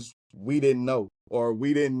because we didn't know, or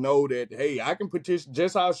we didn't know that, hey, I can petition,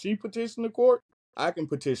 just how she petitioned the court, I can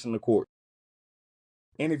petition the court.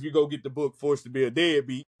 And if you go get the book, Forced to Be a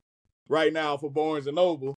Deadbeat, right now for Barnes and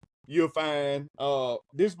Noble, you'll find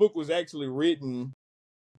this book was actually written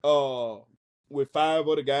with 5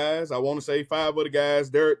 other guys. I want to say 5 other guys,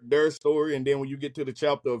 their story, and then when you get to the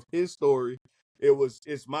chapter of his story,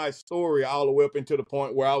 it's my story all the way up into the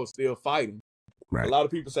point where I was still fighting. Right. A lot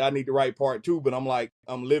of people say I need to write part 2, but I'm like,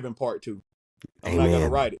 I'm living part 2. I'm Amen. not gonna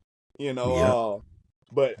write it. You know, Yep.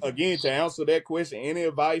 But again, to answer that question, any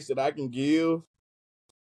advice that I can give,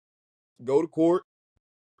 go to court,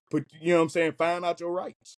 you know what I'm saying, find out your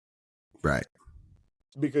rights. Right.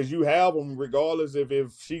 Because you have them regardless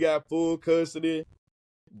if she got full custody,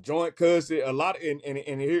 joint custody, a lot. And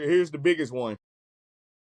here's the biggest one.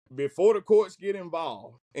 Before the courts get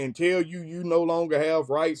involved and tell you you no longer have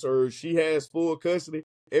rights or she has full custody,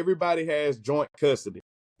 everybody has joint custody.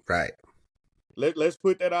 Right. Let's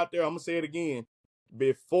put that out there. I'm going to say it again.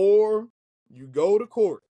 Before you go to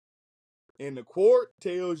court and the court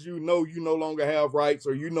tells you, no, you no longer have rights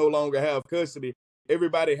or you no longer have custody,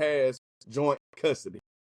 everybody has joint custody.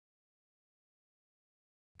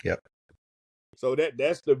 Yep. So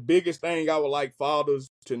that's the biggest thing I would like fathers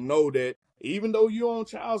to know, that even though you're on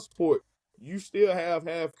child support, you still have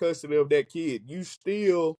custody of that kid. You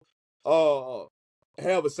still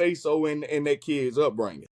have a say-so in that kid's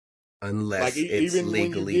upbringing. Unless like, it's even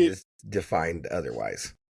legally when you get, defined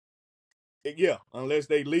otherwise. Yeah, unless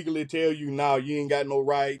they legally tell you, now you ain't got no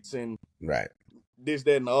rights and Right. this,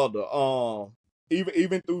 that, and the other.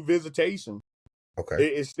 Even through visitation, Okay.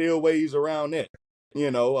 it's still ways around that. You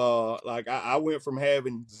know, like I went from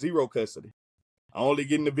having 0 custody, only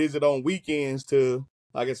getting to visit on weekends, to,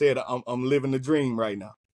 like I said, I'm living the dream right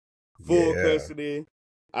now. Full custody.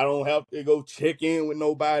 I don't have to go check in with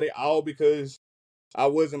nobody, all because I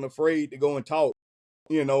wasn't afraid to go and talk,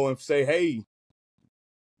 you know, and say, hey,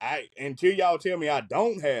 until y'all tell me I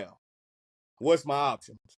don't have, what's my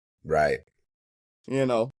options? Right. You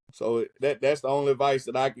know, so that's the only advice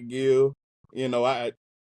that I could give. You know, like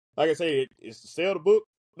I say, it's to sell the book.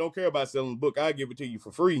 Don't care about selling the book. I give it to you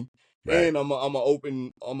for free. Right. And I'm an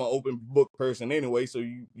open book person anyway. So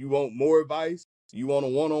you want more advice? You want a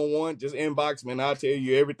one-on-one? Just inbox me and I'll tell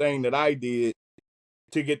you everything that I did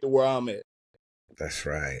to get to where I'm at. That's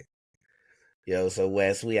right. Yo, so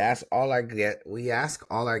Wes, we ask all our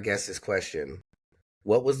guests this question: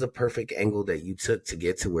 what was the perfect angle that you took to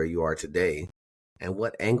get to where you are today, and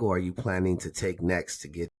what angle are you planning to take next to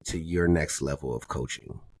get to your next level of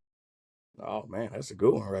coaching? Oh man, that's a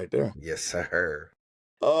good one right there. Yes, sir.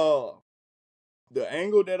 The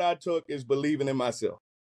angle that I took is believing in myself.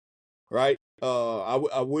 Right?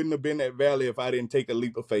 I wouldn't have been at Valley if I didn't take a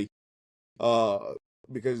leap of faith.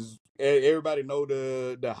 Because everybody know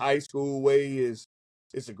the high school way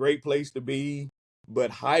it's a great place to be,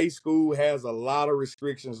 but high school has a lot of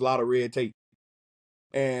restrictions, a lot of red tape.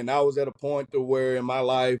 And I was at a point to where in my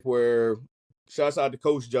life where, shouts out to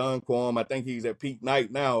Coach John Quam, I think he's at Peak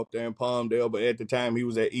Night now up there in Palmdale, but at the time he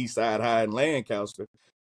was at Eastside High in Lancaster.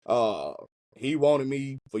 He wanted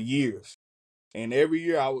me for years. And every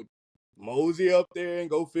year I would mosey up there and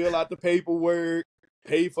go fill out the paperwork,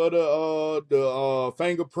 pay for the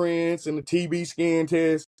fingerprints and the TB skin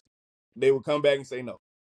test. They would come back and say no.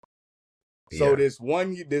 So this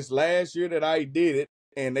last year that I did it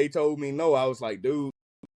and they told me no, I was like, dude,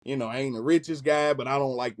 I ain't the richest guy, but I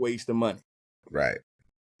don't like wasting money. Right.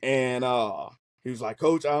 And he was like,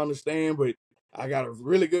 Coach, I understand, but I got a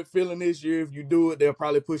really good feeling this year. If you do it, they'll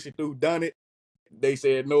probably push it through. Done it. They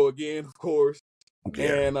said no again, of course.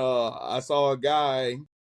 Yeah. And I saw a guy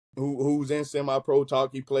who's in semi-pro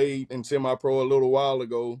talk. He played in semi-pro a little while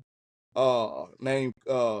ago, named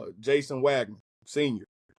Jason Wagner, senior.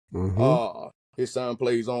 Mm-hmm. His son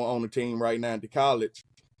plays on the team right now at the college.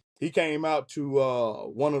 He came out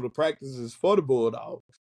to one of the practices for the Bulldogs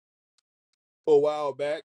a while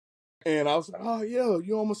back. And I was like, oh, yeah,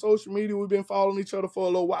 you on my social media. We've been following each other for a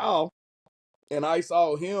little while. And I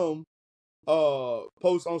saw him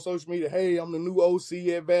post on social media, hey, I'm the new OC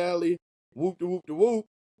at Valley. Whoop de whoop de whoop.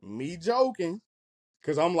 Me joking.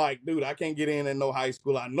 Because I'm like, dude, I can't get in at no high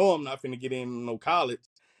school. I know I'm not finna get in no college.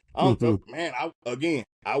 Man,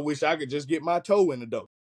 I wish I could just get my toe in the door.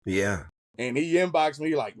 Yeah. And he inboxed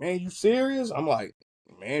me like, man, you serious? I'm like,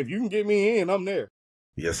 man, if you can get me in, I'm there.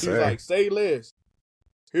 Yes, He sir. was like, say less.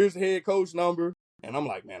 Here's the head coach number. And I'm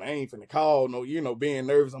like, man, I ain't finna call no, being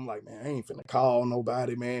nervous. I'm like, man, I ain't finna call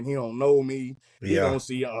nobody, man. He don't know me. He Yeah. gonna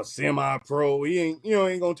see a semi-pro. He ain't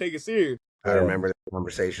gonna take it serious. I remember the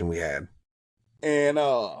conversation we had. And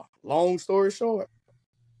long story short,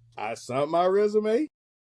 I sent my resume.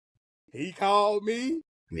 He called me.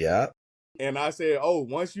 Yeah. And I said, oh,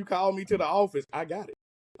 once you call me to the office, I got it.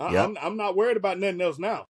 I'm not worried about nothing else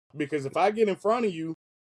now. Because if I get in front of you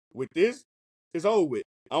with this, it's over with.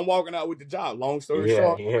 I'm walking out with the job. Long story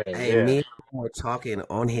short. Hey, me and him were talking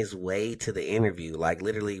on his way to the interview. Like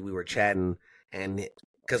literally, we were chatting, and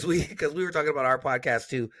because we were talking about our podcast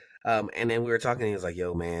too. And then we were talking. And he was like,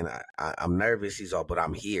 "Yo, man, I'm nervous." He's all, "But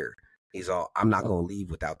I'm here." He's all, "I'm not gonna leave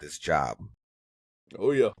without this job."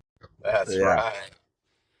 Oh yeah, That's right.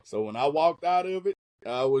 So when I walked out of it,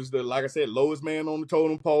 I was like I said, lowest man on the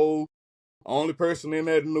totem pole. Only person in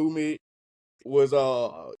there that knew me was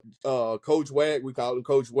Coach Wag. We called him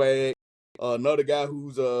Coach Wag. Another guy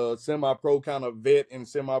who's a semi-pro kind of vet and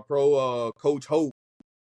semi-pro, Coach Hope,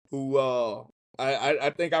 who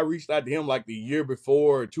I think I reached out to him like the year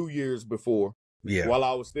before or 2 years before. Yeah. While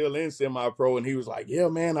I was still in semi-pro, and he was like, yeah,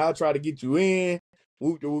 man, I'll try to get you in.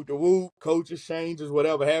 Whoop de whoop de whoop. Coaches changes,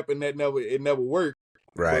 whatever happened, it never worked.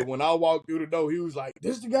 Right. But when I walked through the door, he was like,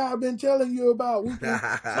 this is the guy I've been telling you about. So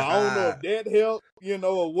I don't know if that helped,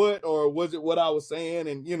 or what, or was it what I was saying?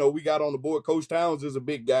 And, we got on the board. Coach Towns is a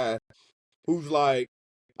big guy who's like,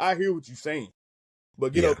 I hear what you're saying,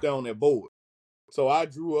 but get up there on that board. So I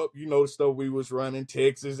drew up, the stuff we was running,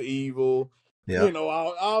 Texas Evil,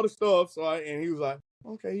 all the stuff. So and he was like,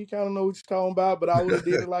 okay, you kind of know what you're talking about, but I would have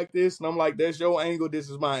did it like this. And I'm like, that's your angle. This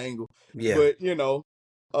is my angle. Yeah. But,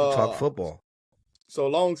 talk football. So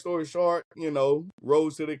long story short,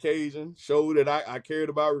 rose to the occasion, showed that I cared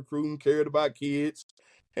about recruiting, cared about kids,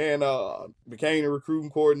 and became a recruiting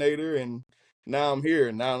coordinator. And now I'm here.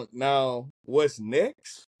 Now what's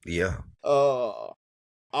next? Yeah.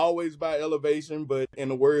 Always about elevation, but in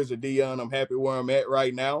the words of Dion, I'm happy where I'm at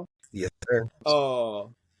right now. Yes, sir.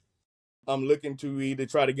 I'm looking to either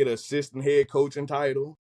try to get an assistant head coaching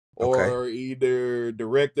title, or either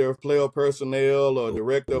director of player personnel or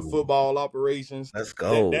director of football operations. Let's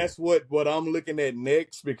go. That's what I'm looking at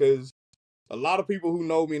next, because a lot of people who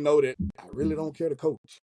know me know that I really don't care to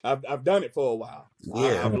coach. I've done it for a while.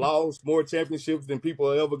 Yeah. I've lost more championships than people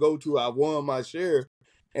will ever go to. I've won my share,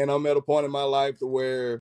 and I'm at a point in my life to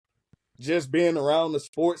where just being around the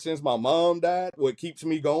sport since my mom died, what keeps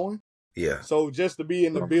me going. Yeah. So just to be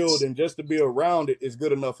in the building, just to be around it is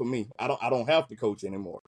good enough for me. I don't have to coach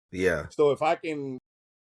anymore. Yeah. So if I can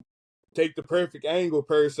take the perfect angle,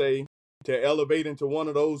 per se, to elevate into one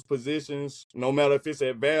of those positions, no matter if it's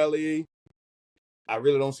at Valley, I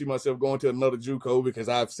really don't see myself going to another JUCO, because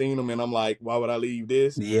I've seen them and I'm like, why would I leave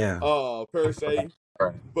this? Yeah. Per se.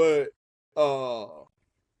 But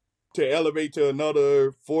to elevate to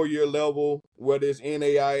another 4-year level, whether it's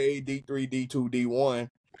NAIA, D3, D2, D1,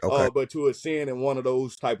 but to ascend in one of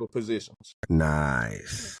those type of positions.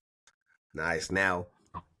 Nice. Now,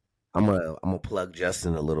 I'm gonna plug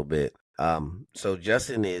Justin a little bit. So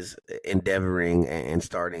Justin is endeavoring and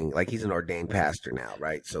starting, like, he's an ordained pastor now,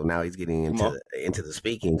 right? So now he's getting into the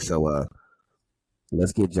speaking. So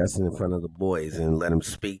let's get Justin in front of the boys and let him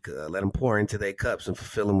speak, let him pour into their cups and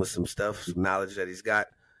fulfill them with some stuff, some knowledge that he's got.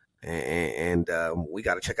 And we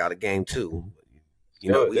got to check out a game too.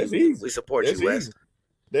 That's easy. We support you, Wes.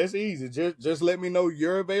 That's easy. Just let me know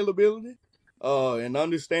your availability, and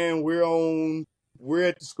understand we're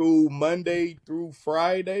at the school Monday through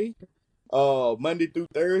Friday. Monday through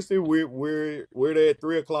Thursday, we're there at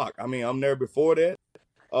 3:00. I mean, I'm there before that.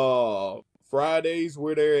 Fridays,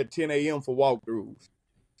 we're there at 10 a.m. for walkthroughs.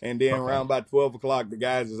 And then Okay. around about 12 o'clock, the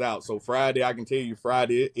guys is out. So Friday, I can tell you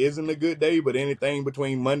Friday isn't a good day, but anything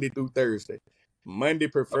between Monday through Thursday. Monday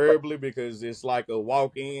Okay. preferably because it's like a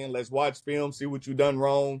walk in, let's watch film, see what you done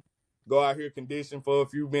wrong, go out here, condition for a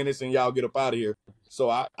few minutes, and y'all get up out of here. So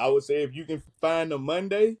I would say if you can find a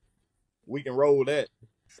Monday, we can roll that.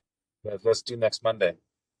 Let's do next Monday.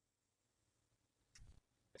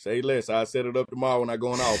 Say less. I'll set it up tomorrow when I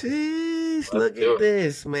go in office. Sheesh, Let's look do at it.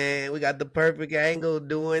 this, man. We got the perfect angle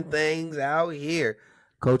doing things out here.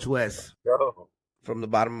 Coach West, Go. from the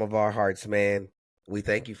bottom of our hearts, man, we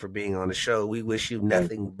thank you for being on the show. We wish you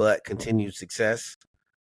nothing but continued success.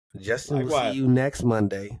 Justin will see Likewise. you next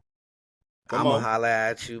Monday. Come I'm going on. to holler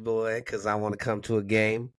at you, boy, because I want to come to a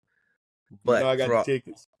game. You But know I got for the all,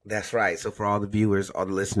 tickets. that's right. So for all the viewers, all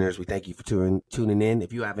the listeners, we thank you for tuning in.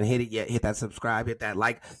 If you haven't hit it yet, hit that subscribe, hit that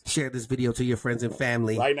like, share this video to your friends and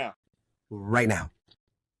family Right now. right now.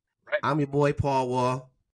 Right. I'm your boy, Paul Wall.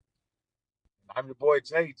 I'm your boy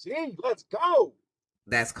JT. Let's go.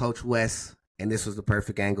 That's Coach West, and this was The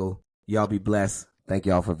Perfect Angle. Y'all be blessed. Thank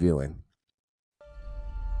y'all for viewing.